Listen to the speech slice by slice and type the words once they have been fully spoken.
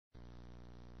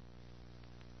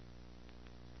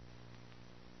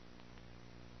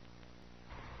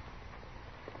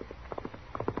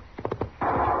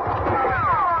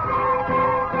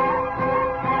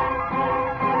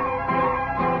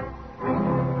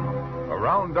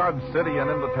Around Dodge City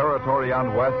and in the territory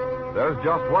on West, there's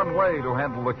just one way to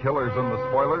handle the killers and the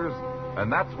spoilers,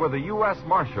 and that's with a U.S.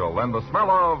 Marshal and the smell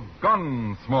of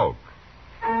Gunsmoke.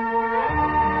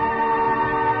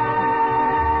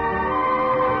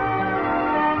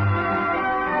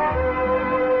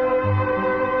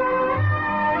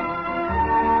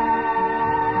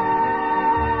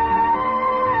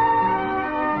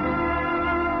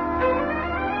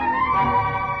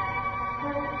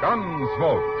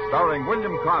 Gunsmoke, starring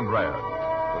William Conrad.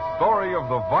 The story of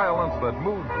the violence that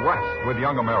moved west with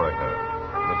young America.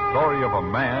 The story of a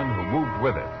man who moved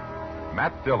with it.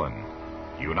 Matt Dillon,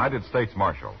 United States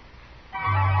Marshal.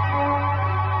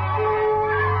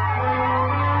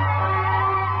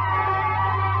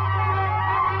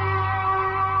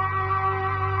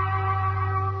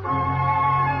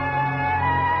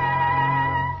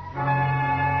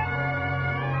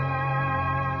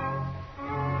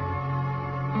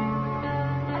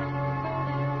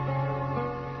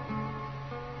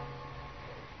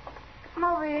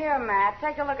 Matt,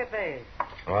 take a look at these.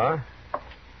 What?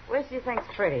 Which do you think's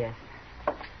prettiest?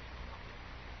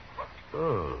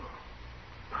 Oh.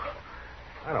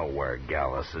 I don't wear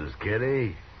galluses,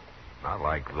 Kitty. Not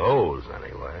like those,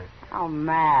 anyway. Oh,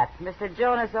 Matt, Mr.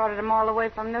 Jonas ordered them all the way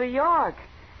from New York.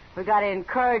 We got to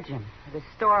encourage him. The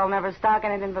store will never stock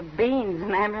anything but beans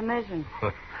and ammunition.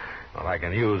 Well, I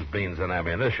can use beans and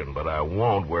ammunition, but I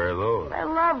won't wear those. They're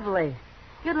lovely.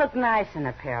 You'd look nice in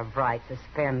a pair of bright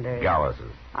suspenders.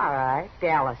 Galluses. All right,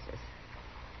 galluses.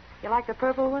 You like the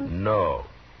purple ones? No.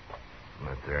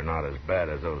 But they're not as bad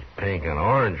as those pink and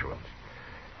orange ones.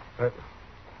 But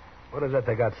what is that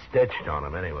they got stitched on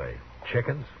them, anyway?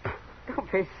 Chickens?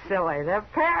 Don't be silly. They're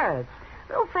parrots.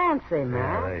 Real fancy,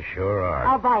 Matt. Yeah, they sure are.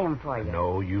 I'll buy them for you.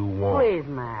 No, you won't. Please,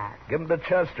 Matt. Give them to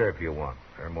Chester if you want.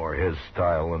 They're more his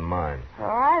style than mine. All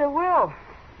right, I will.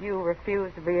 You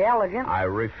refuse to be elegant. I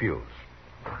refuse.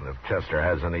 And if Chester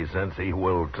has any sense, he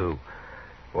will, too.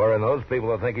 Wearing those, people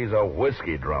will think he's a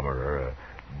whiskey drummer or a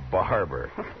barber.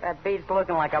 That beats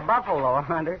looking like a buffalo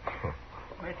hunter.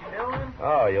 Mr. Dillon?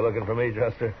 Oh, you looking for me,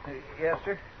 Chester? Yes,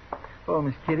 sir. Oh,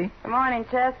 Miss Kitty. Good morning,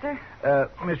 Chester.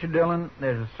 Mr. Dillon,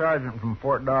 there's a sergeant from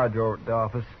Fort Dodge over at the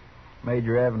office.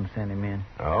 Major Evans sent him in.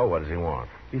 Oh, what does he want?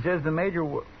 He says the major...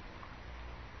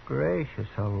 Gracious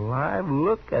alive,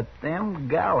 look at them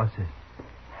galluses.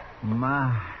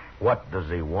 My... What does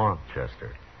he want,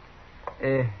 Chester?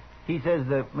 He says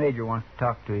the major wants to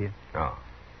talk to you. Oh.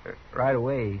 Right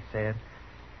away, he said.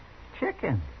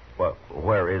 Chicken. Well,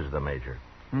 where is the major?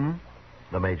 Hmm?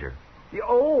 The major.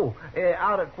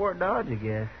 Out at Fort Dodge, I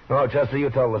guess. Oh, Chester,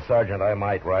 you tell the sergeant I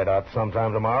might ride out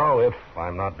sometime tomorrow if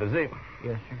I'm not busy.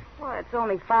 Yes, sir. Well, it's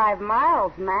only 5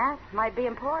 miles, Matt. Might be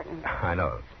important. I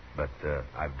know, but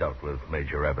I've dealt with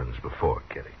Major Evans before,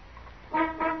 Kitty.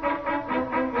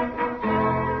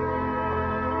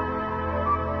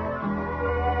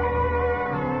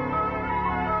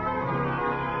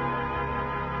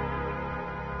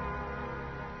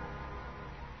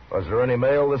 Was there any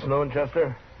mail this noon,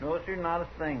 Chester? No, sir, not a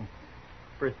thing.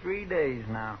 For 3 days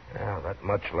now. Yeah, that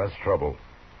much less trouble.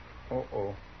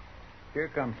 Uh-oh. Here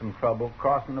comes some trouble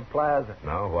crossing the plaza.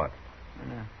 No, what?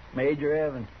 Major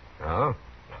Evans. Oh?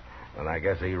 And I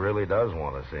guess he really does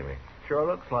want to see me. Sure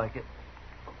looks like it.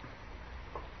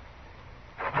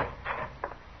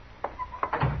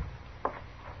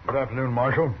 Good afternoon,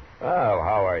 Marshal. Well,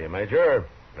 how are you, Major?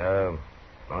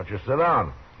 Don't you sit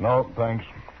down? No, thanks.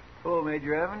 Hello,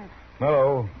 Major Evans.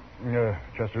 Hello,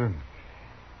 Chester.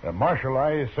 Marshal,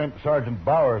 I sent Sergeant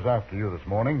Bowers after you this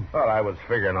morning. Well, I was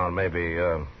figuring on maybe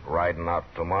riding out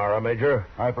tomorrow, Major.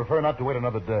 I prefer not to wait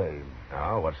another day.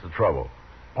 Oh, what's the trouble?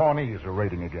 Pawnees are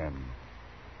raiding again.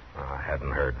 Oh, I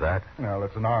hadn't heard that. Well,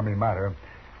 it's an Army matter.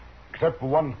 Except for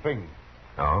one thing.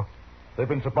 Oh? They've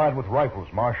been supplied with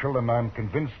rifles, Marshal, and I'm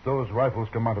convinced those rifles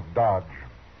come out of Dodge.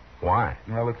 Why?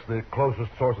 Well, it's the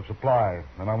closest source of supply,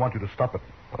 and I want you to stop it.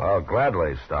 Well, I'll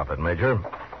gladly stop it, Major.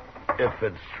 If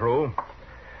it's true.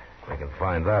 We can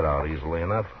find that out easily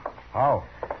enough. How?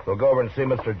 We'll go over and see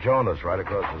Mr. Jonas right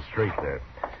across the street there.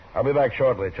 I'll be back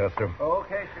shortly, Chester.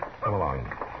 Okay, sir. Come along,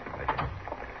 Major.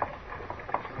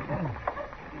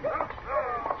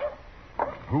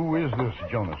 Who is this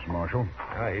Jonas, Marshal?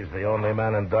 He's the only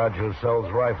man in Dodge who sells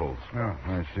rifles. Oh,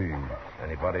 I see.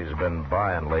 Anybody's been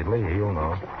buying lately, he'll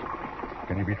know.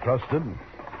 Can he be trusted?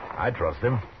 I trust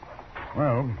him.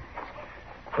 Well,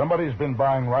 somebody's been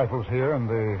buying rifles here, and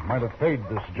they might have paid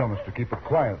this Jonas to keep it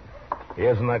quiet. He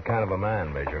isn't that kind of a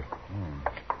man, Major.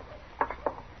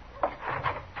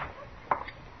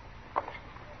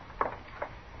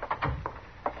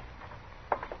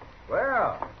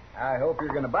 Well, I hope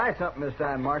you're going to buy something this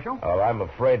time, Marshal. Oh, I'm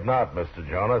afraid not, Mr.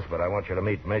 Jonas, but I want you to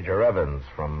meet Major Evans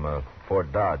from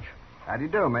Fort Dodge. How do you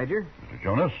do, Major? Mr.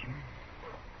 Jonas?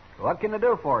 What can I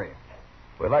do for you?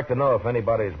 We'd like to know if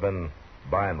anybody's been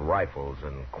buying rifles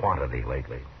in quantity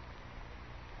lately.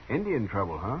 Indian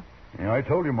trouble, huh? Yeah, I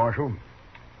told you, Marshal,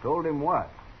 Told him what?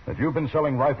 that you've been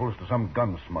selling rifles to some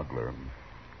gun smuggler.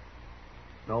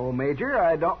 No, Major,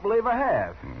 I don't believe I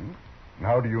have.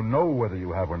 How do you know whether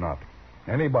you have or not?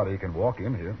 Anybody can walk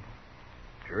in here.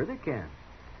 Sure they can.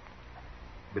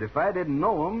 But if I didn't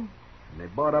know them, and they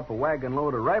bought up a wagon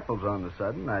load of rifles on the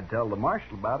sudden, I'd tell the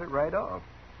marshal about it right off.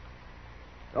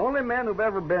 The only men who've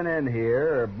ever been in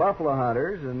here are buffalo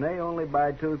hunters, and they only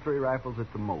buy 2 or 3 rifles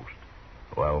at the most.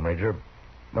 Well, Major?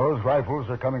 Those rifles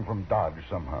are coming from Dodge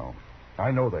somehow.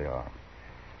 I know they are.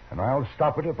 And I'll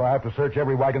stop it if I have to search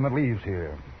every wagon that leaves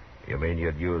here. You mean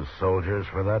you'd use soldiers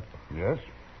for that? Yes?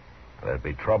 There'd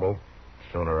be trouble.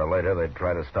 Sooner or later, they'd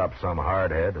try to stop some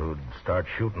hardhead who'd start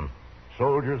shooting.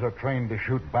 Soldiers are trained to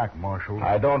shoot back, Marshal.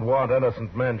 I don't want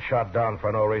innocent men shot down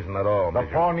for no reason at all, The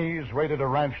Major. Pawnees raided a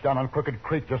ranch down on Crooked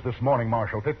Creek just this morning,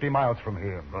 Marshal, 50 miles from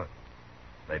here.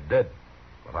 They did.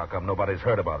 But how come nobody's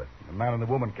heard about it? The man and the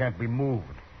woman can't be moved,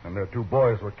 and their 2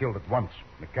 boys were killed at once.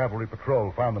 The cavalry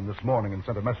patrol found them this morning and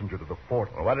sent a messenger to the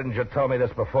fort. Well, why didn't you tell me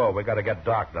this before? We got to get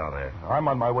Doc down there. I'm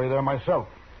on my way there myself.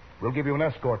 We'll give you an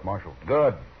escort, Marshal.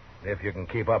 Good. If you can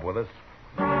keep up with us.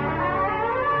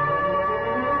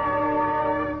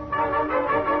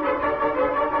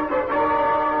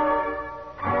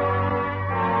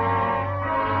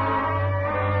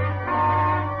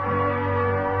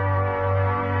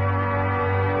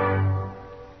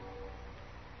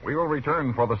 We will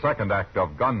return for the second act of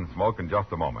Gunsmoke in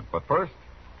just a moment. But first,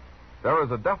 there is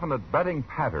a definite betting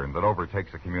pattern that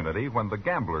overtakes a community when the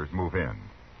gamblers move in.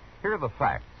 Here are the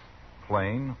facts,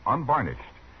 plain, unvarnished,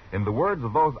 in the words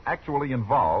of those actually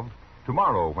involved,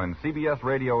 tomorrow when CBS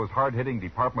Radio's hard-hitting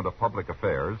Department of Public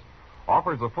Affairs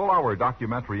offers a full-hour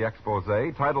documentary expose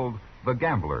titled The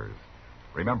Gamblers.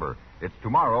 Remember, it's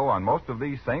tomorrow on most of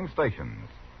these same stations.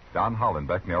 Don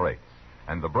Hollenbeck narrates,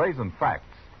 and the brazen facts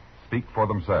speak for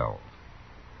themselves.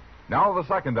 Now the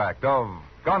second act of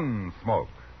Gunsmoke.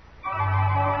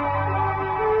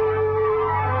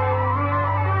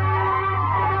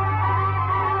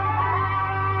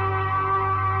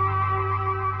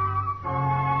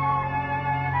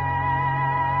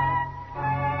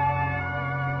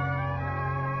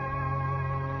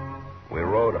 We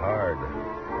rode hard,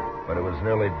 but it was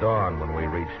nearly dawn when we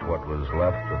reached what was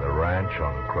left of the ranch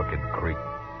on Crooked Creek.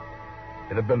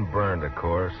 It had been burned, of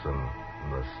course, and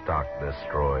the stock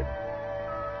destroyed.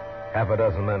 Half a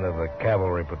dozen men of the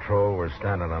cavalry patrol were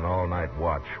standing on all-night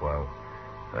watch while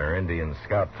their Indian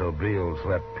scout Tobil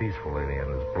slept peacefully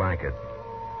in his blanket.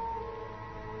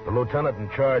 The lieutenant in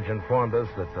charge informed us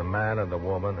that the man and the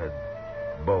woman had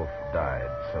both died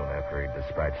soon after he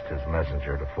dispatched his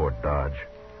messenger to Fort Dodge.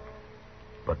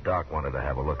 But Doc wanted to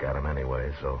have a look at him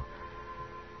anyway, so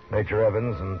Major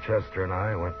Evans and Chester and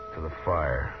I went to the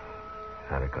fire,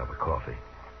 had a cup of coffee.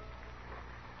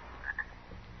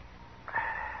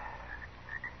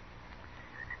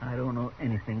 I don't know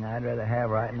anything I'd rather have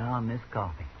right now than this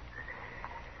coffee.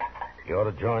 You ought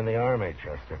to join the Army,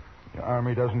 Chester. The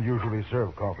Army doesn't usually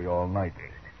serve coffee all night,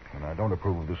 and I don't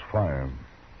approve of this fire.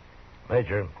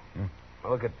 Major,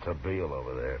 look at Tobil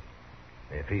over there.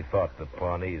 If he thought the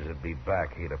Pawnees would be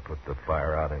back, he'd have put the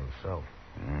fire out himself.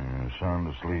 Sound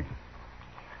asleep.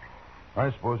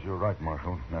 I suppose you're right,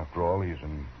 Marshal. After all, he's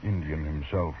an Indian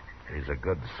himself. He's a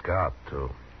good scout,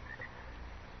 too.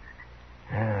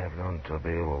 Yeah, I've known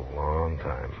Tobil a long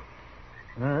time.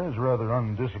 He's rather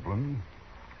undisciplined,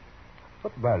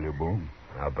 but valuable.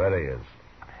 I'll bet he is.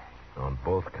 On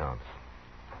both counts.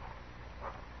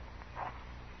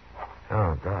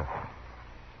 Oh, Doc.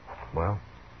 Well?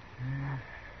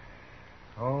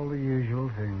 All the usual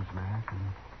things, Matt.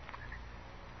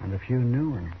 And a few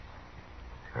new ones.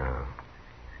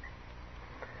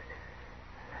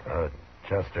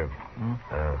 Chester,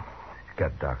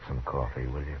 get Doc some coffee,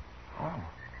 will you? Oh,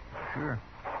 sure.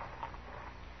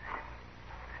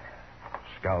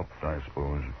 Scalped, I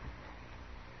suppose.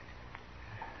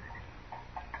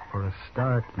 For a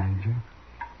start, Major.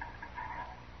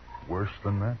 Worse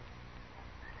than that?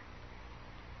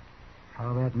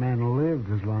 How that man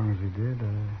lived as long as he did,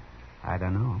 I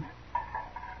don't know.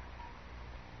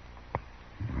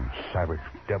 Savage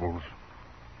devils.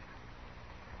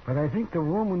 But I think the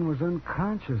woman was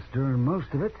unconscious during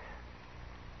most of it.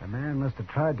 The man must have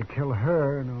tried to kill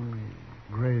her and only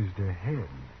grazed her head.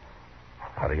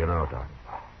 How do you know, Doc?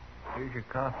 Here's your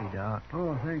coffee, Doc.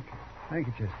 Oh, thank you. Thank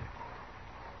you, Chester.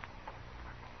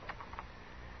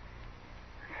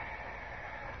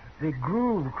 The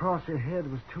groove across her head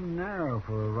was too narrow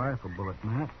for a rifle bullet,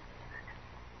 Matt.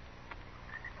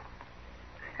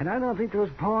 And I don't think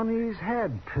those Pawnees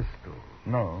had pistols.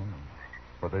 No,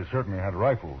 but they certainly had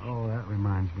rifles. Oh, that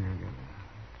reminds me.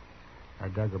 I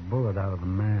dug a bullet out of the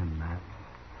man, Matt.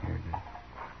 Here it is.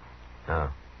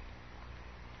 Oh.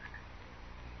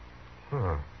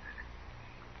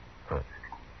 Huh.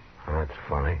 That's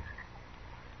funny.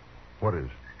 What is?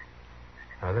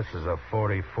 Now, this is a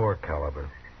 .44 caliber.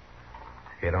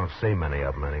 You don't see many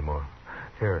of them anymore.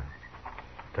 Here,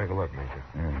 take a look, Major.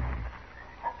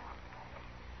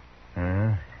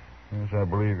 Yeah, yes, I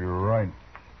believe you're right.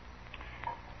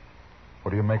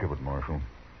 What do you make of it, Marshal?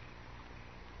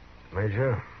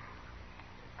 Major,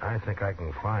 I think I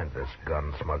can find this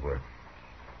gun smuggler.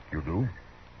 You do?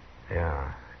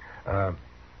 Yeah.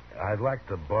 I'd like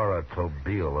to borrow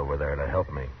Tobeel over there to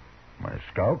help me. My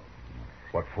scout?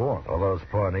 What for? Well, those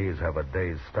Pawnees have a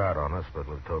day's start on us, but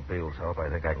with Tobeel's help, I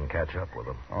think I can catch up with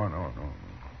them. Oh, no.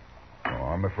 No,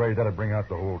 I'm afraid that'd bring out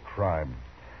the whole tribe.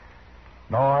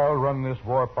 No, I'll run this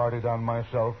war party down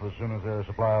myself as soon as their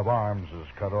supply of arms is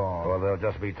cut off. Well, there'll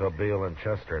just be Tobeel and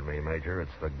Chester and me, Major.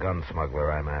 It's the gun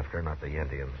smuggler I'm after, not the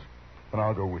Indians. Then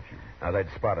I'll go with you. Now, they'd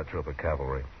spot a troop of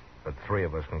cavalry, but 3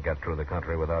 of us can get through the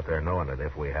country without their knowing it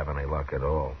if we have any luck at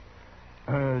all.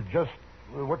 Just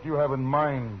what do you have in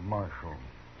mind, Marshal?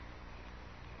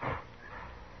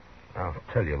 I'll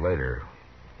tell you later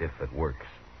if it works.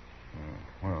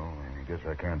 Well, I guess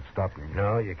I can't stop you.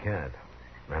 No, you can't.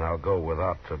 And I'll go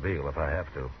without Tobeel if I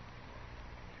have to.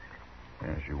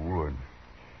 Yes, you would.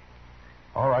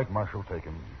 All right, Marshal, take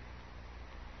him.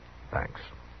 Thanks.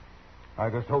 I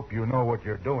just hope you know what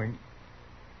you're doing.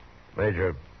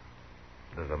 Major,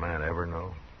 does a man ever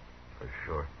know? For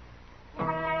sure.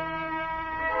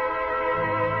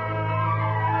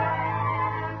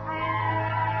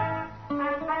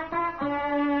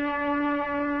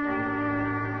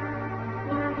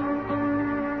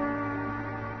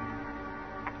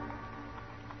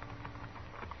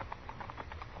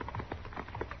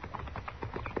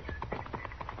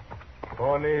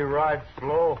 Pawnee ride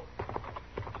slow.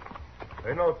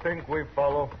 They don't think we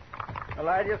follow. Well,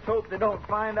 I just hope they don't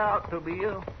find out,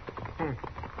 Tobeel.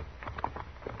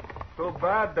 Too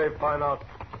bad they find out.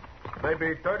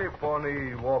 Maybe 30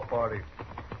 Pawnee war party.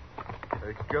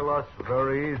 They kill us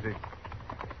very easy.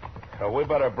 We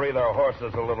better breathe our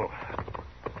horses a little.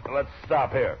 Let's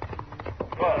stop here.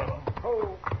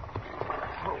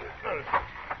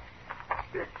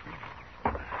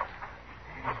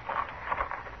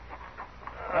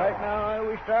 Right now, I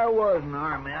wish I was an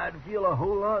army. I'd feel a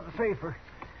whole lot safer.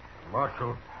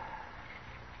 Marshal,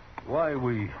 why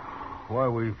we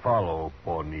follow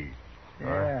Pawnee?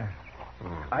 Yeah.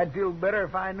 I'd feel better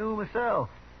if I knew myself.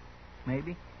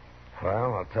 Maybe.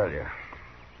 Well, I'll tell you.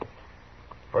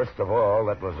 First of all,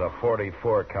 that was a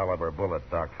 .44 caliber bullet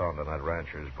Doc found in that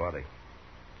rancher's body.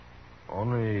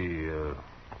 Only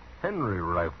Henry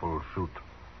rifle shoot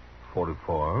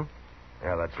 44, huh?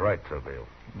 Yeah, that's right, Tobeel.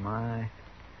 My,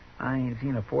 I ain't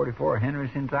seen a .44 Henry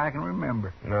since I can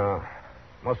remember. No.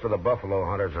 Most of the buffalo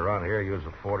hunters around here use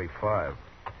a .45.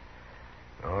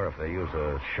 Or if they use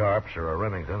a Sharps or a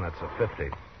Remington, that's a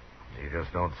 .50. You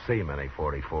just don't see many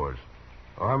 .44s.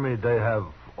 Army, they have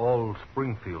all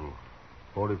Springfield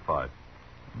 45.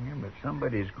 Yeah, but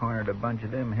somebody's cornered a bunch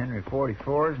of them Henry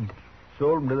 .44s and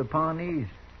sold them to the Pawnees.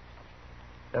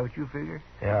 Is that what you figure?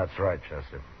 Yeah, that's right,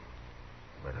 Chester.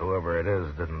 But whoever it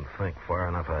is didn't think far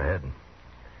enough ahead.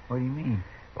 What do you mean?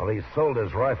 Well, he sold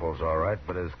his rifles, all right,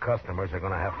 but his customers are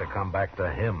going to have to come back to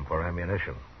him for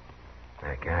ammunition.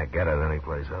 They can't get it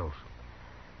anyplace else.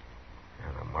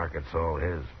 And the market's all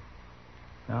his.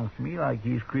 Sounds to me like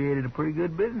he's created a pretty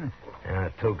good business. Yeah,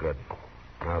 too good.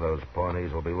 Now those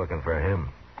Pawnees will be looking for him.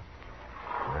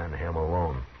 And him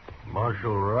alone.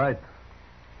 Marshal, right.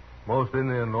 Most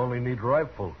Indian only need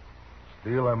rifle.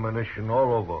 Steal ammunition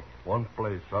all over. One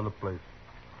place, other place.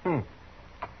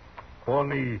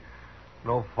 Pawnee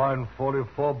no find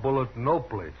 44 bullet no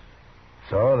place.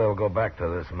 So they'll go back to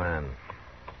this man.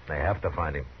 They have to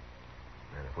find him.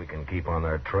 And if we can keep on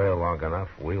their trail long enough,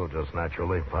 we'll just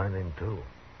naturally find him, too.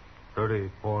 30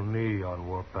 Pawnee on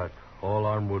warpath, all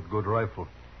armed with good rifle.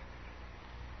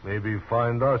 Maybe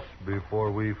find us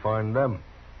before we find them.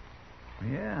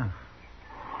 Yeah.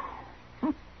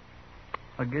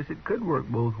 I guess it could work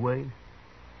both ways.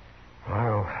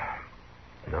 Well,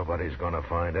 nobody's going to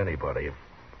find anybody if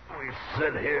we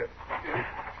sit here.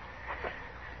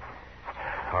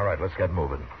 All right, let's get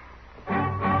moving.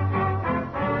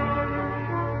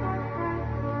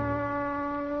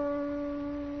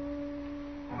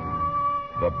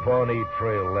 The Pawnee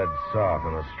Trail led south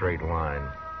in a straight line.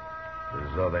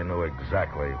 as though they knew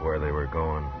exactly where they were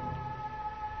going.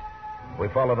 We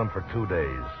followed them for 2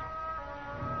 days.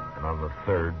 And on the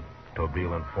third,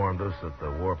 Tobeel informed us that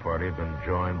the war party had been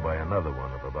joined by another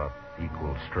one of about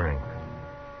equal strength.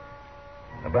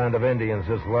 A band of Indians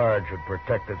this large would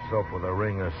protect itself with a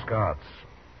ring of Scots,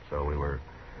 so we were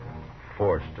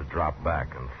forced to drop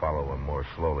back and follow them more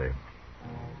slowly.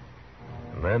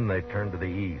 And then they turned to the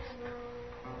east.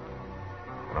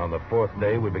 And on the fourth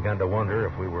day, we began to wonder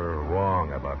if we were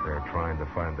wrong about their trying to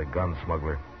find the gun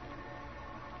smuggler.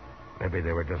 Maybe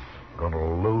they were just going to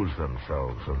lose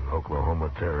themselves in Oklahoma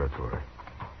territory.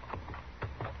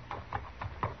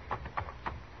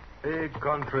 Big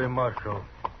country, Marshal.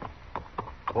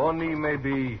 Pawnee may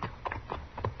be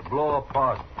blow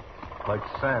apart like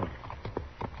sand.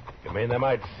 You mean they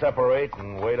might separate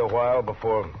and wait a while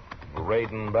before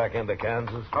raiding back into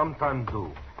Kansas? Sometime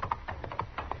do.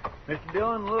 Mr.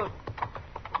 Dillon, look.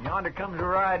 Yonder comes a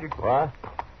rider. What?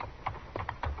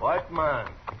 White man.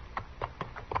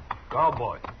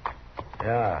 Cowboy.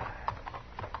 Yeah.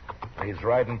 He's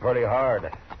riding pretty hard.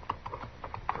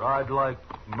 Ride like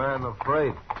man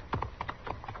afraid.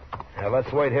 Yeah,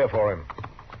 let's wait here for him.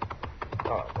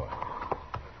 Oh, boy.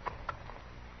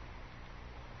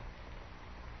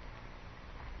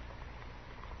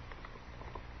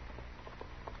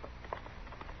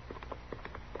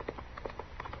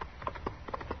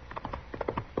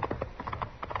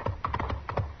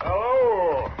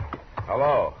 Hello.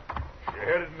 Hello. You're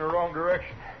headed in the wrong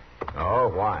direction. Oh,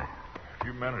 why? If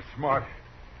you men are smart,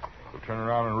 we'll turn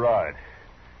around and ride.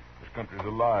 This country's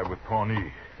alive with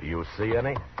Pawnee. Do you see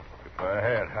any? If I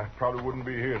had, I probably wouldn't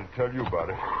be here to tell you about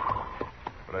it.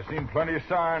 But I seen plenty of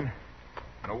sign,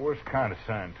 and a worse kind of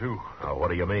sign, too. Oh, what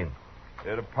do you mean?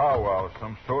 They had a powwow of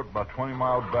some sort about 20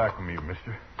 miles back from me,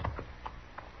 mister.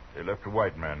 They left a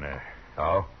white man there.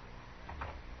 Oh?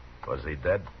 Was he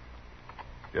dead?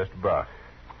 Just about.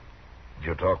 Did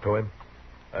you talk to him?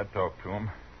 I talked to him,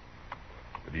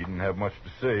 but he didn't have much to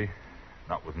say,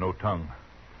 not with no tongue.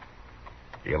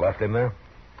 You left him there?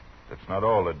 That's not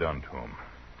all they done to him.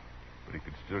 But he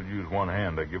could still use one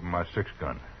hand. I give him my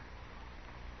 6-gun.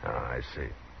 Oh, I see.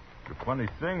 The funny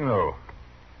thing, though,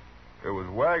 there was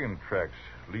wagon tracks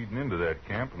leading into that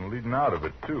camp and leading out of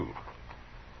it, too.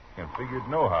 Can't figure it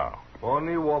no how.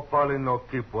 Pawnee wapali no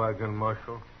keep wagon,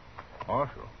 Marshal.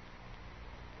 Marshal,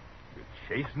 you're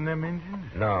chasing them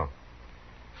Indians? No.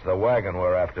 It's the wagon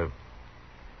we're after.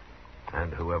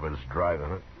 And whoever's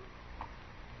driving it.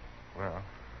 Well,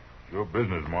 it's your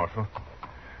business, Marshal.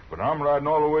 But I'm riding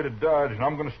all the way to Dodge, and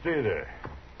I'm going to stay there.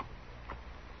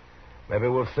 Maybe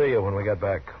we'll see you when we get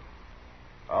back.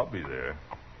 I'll be there.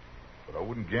 But I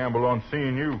wouldn't gamble on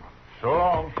seeing you. So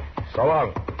long. So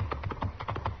long.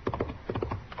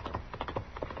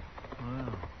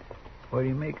 Well, what do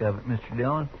you make of it, Mr.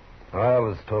 Dillon?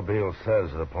 Well, as Tobeel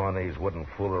says, the Pawnees wouldn't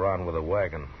fool around with a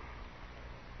wagon.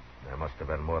 There must have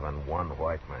been more than one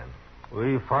white man.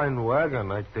 We find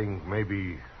wagon, I think,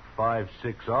 maybe 5,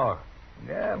 6 hours.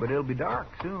 Yeah, but it'll be dark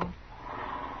soon.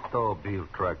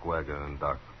 Tobeel track wagon and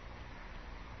dark.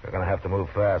 We're going to have to move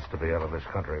fast to be out of this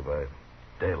country by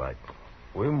daylight.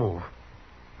 We move.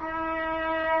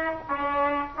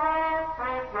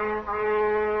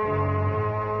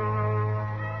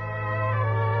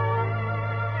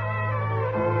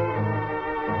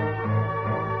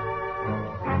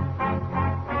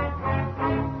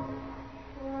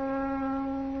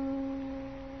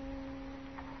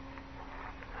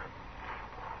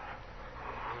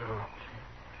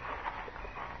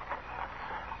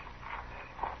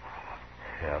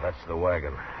 Yeah, that's the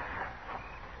wagon.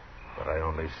 But I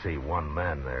only see one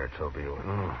man there, Tobeel.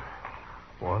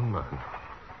 One man.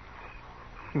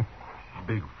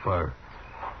 Big fire.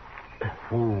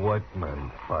 Full white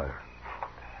man fire.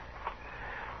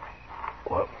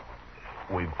 Well,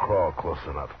 we've crawled close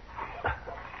enough.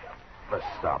 Let's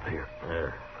stop here.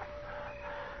 Yeah.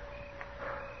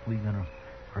 We gonna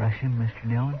rush him, Mr.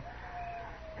 Dillon?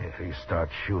 If he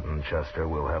starts shooting, Chester,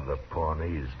 we'll have the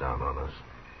Pawnees down on us.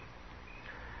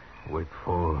 Wait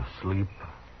for sleep.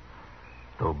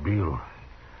 Tobeel.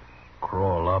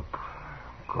 Crawl up.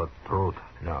 Cut throat.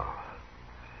 No.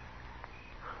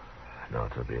 No,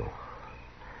 Tobeel.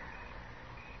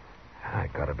 I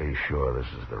gotta be sure this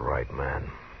is the right man.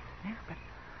 Yeah, but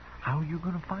how are you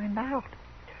gonna find out?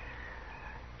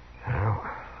 Well,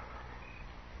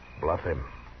 bluff him.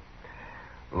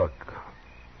 Look,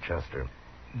 Chester,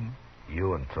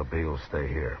 you and Tobeel stay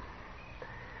here.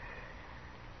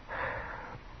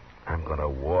 I'm gonna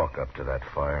walk up to that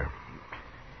fire.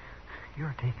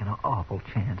 You're taking an awful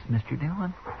chance, Mr.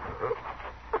 Dillon.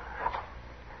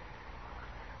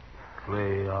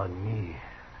 Play on me.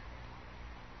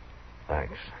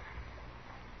 Thanks.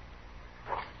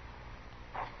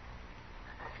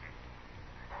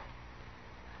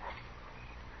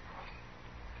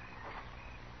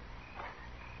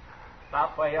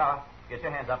 Stop where you are. Get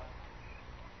your hands up.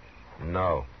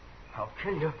 No. I'll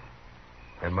kill you.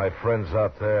 And my friends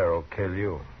out there will kill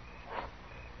you.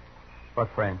 What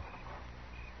friend?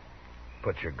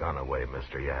 Put your gun away,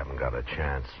 mister. You haven't got a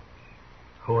chance.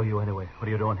 Who are you anyway? What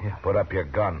are you doing here? Put up your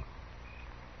gun.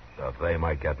 If they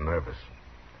might get nervous.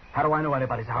 How do I know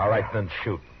anybody's out All right, there? then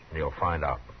shoot. And you'll find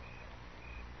out.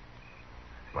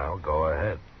 Well, go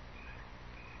ahead.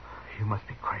 You must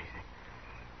be crazy.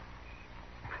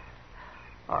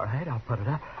 All right, I'll put it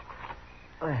up.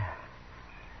 There.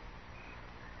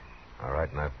 All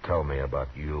right, now tell me about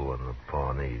you and the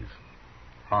Pawnees.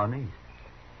 Pawnees?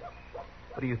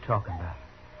 What are you talking about?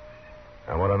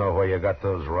 I want to know where you got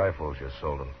those rifles you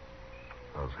sold them.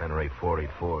 Those Henry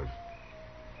 44s.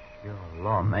 You're a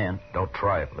lawman. Don't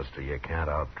try it, mister. You can't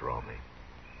outdraw me.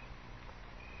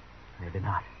 Maybe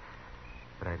not.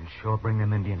 But I can sure bring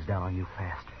them Indians down on you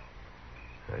fast.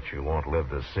 That you won't live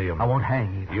to see them. I won't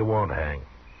hang either. You won't hang.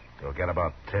 You'll get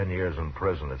about 10 years in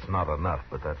prison. It's not enough,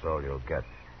 but that's all you'll get.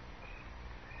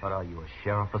 What are you, a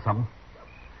sheriff or something?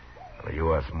 A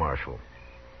U.S. Marshal.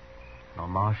 No,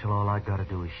 Marshal, all I gotta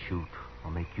do is shoot, or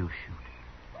make you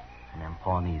shoot. And them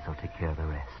Pawnees will take care of the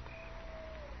rest.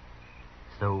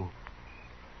 So,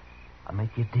 I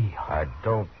make you a deal. I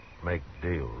don't make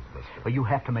deals, mister. But you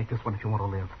have to make this one if you want to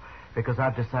live. Because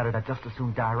I've decided I'd just as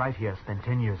soon die right here as spend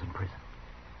 10 years in prison.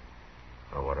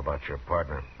 Well, what about your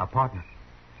partner? Our partner.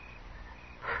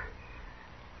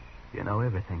 You know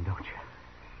everything, don't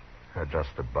you?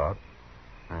 Just about.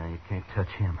 You can't touch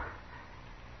him.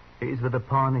 He's with the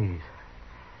Pawnees.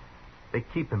 They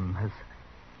keep him as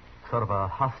sort of a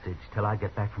hostage till I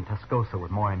get back from Tascosa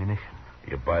with more ammunition.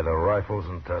 You buy the rifles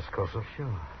in Tascosa?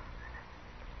 Sure.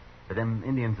 But them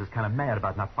Indians is kind of mad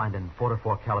about not finding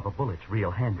 44 caliber bullets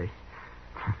real handy.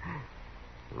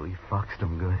 We foxed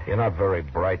them good. You're not very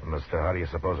bright, mister. How do you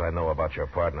suppose I know about your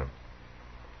partner?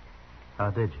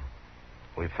 How did you?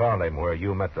 We found him where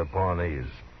you met the Pawnees.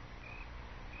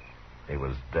 He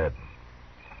was dead.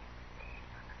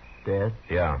 Dead?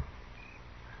 Yeah.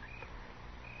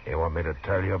 You want me to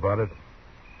tell you about it?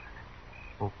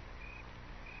 Well,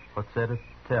 what's there to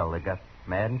tell? They got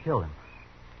mad and killed him.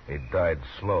 He died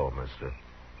slow, mister.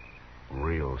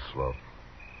 Real slow.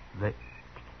 They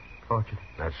tortured him.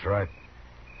 That's right.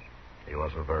 He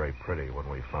wasn't very pretty when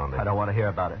we found him. I don't want to hear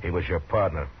about it. He was your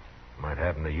partner. Might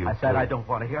happen to you, I said too. I don't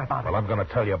want to hear about it. Well, I'm going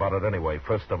to tell you about it anyway.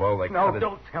 First of all, they... No,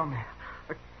 don't tell me.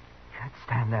 I can't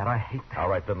stand that. I hate that. All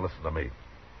right, then listen to me.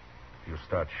 If you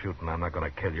start shooting, I'm not going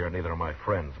to kill you or neither of my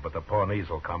friends. But the Pawnees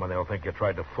will come and they'll think you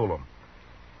tried to fool them.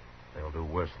 They'll do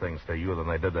worse things to you than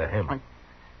they did to him. I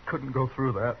couldn't go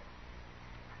through that.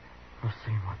 I've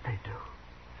seen what they do.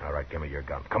 All right, give me your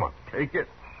gun. Come on. Take it.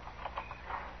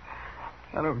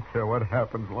 I don't care what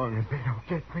happens as long as they don't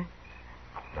get me.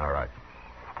 All right.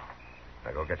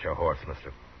 Now go get your horse,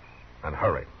 mister. And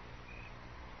hurry.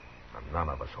 And none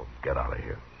of us will get out of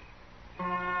here.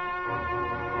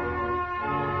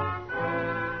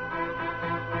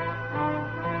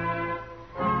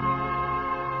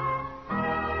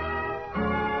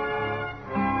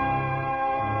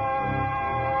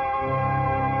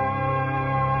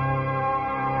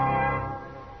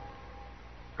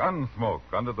 Gunsmoke,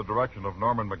 under the direction of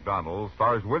Norman Macdonnell,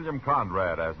 stars William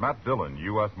Conrad as Matt Dillon,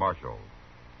 U.S. Marshal.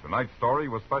 Tonight's story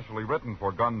was specially written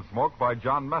for Gunsmoke by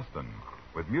John Meston,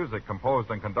 with music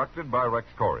composed and conducted by Rex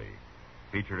Corey.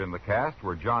 Featured in the cast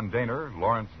were John Daner,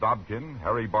 Lawrence Dobkin,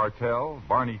 Harry Bartell,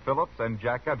 Barney Phillips, and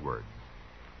Jack Edwards.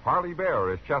 Parley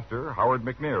Bear is Chester, Howard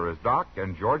McNear is Doc,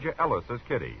 and Georgia Ellis is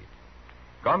Kitty.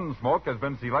 Gunsmoke has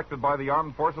been selected by the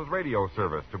Armed Forces Radio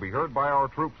Service to be heard by our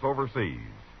troops overseas.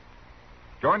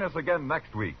 Join us again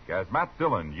next week as Matt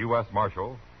Dillon, U.S.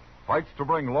 Marshal, fights to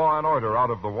bring law and order out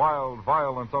of the wild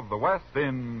violence of the West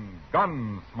in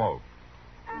Gunsmoke.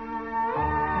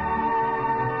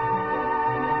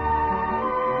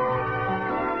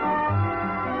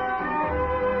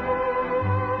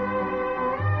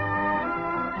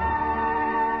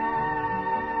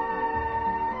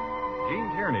 Jean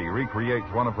Tierney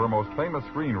recreates one of her most famous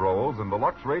screen roles in the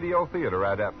Lux Radio Theater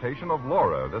adaptation of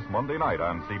Laura this Monday night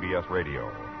on CBS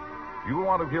Radio. You will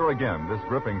want to hear again this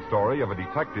gripping story of a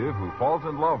detective who falls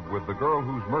in love with the girl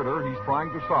whose murder he's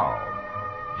trying to solve.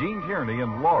 Jean Tierney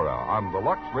and Laura on the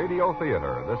Lux Radio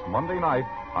Theater this Monday night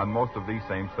on most of these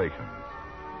same stations.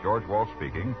 George Walsh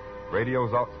speaking.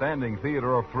 Radio's outstanding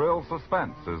theater of thrill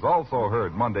suspense is also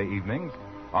heard Monday evenings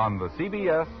on the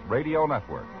CBS Radio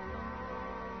Network.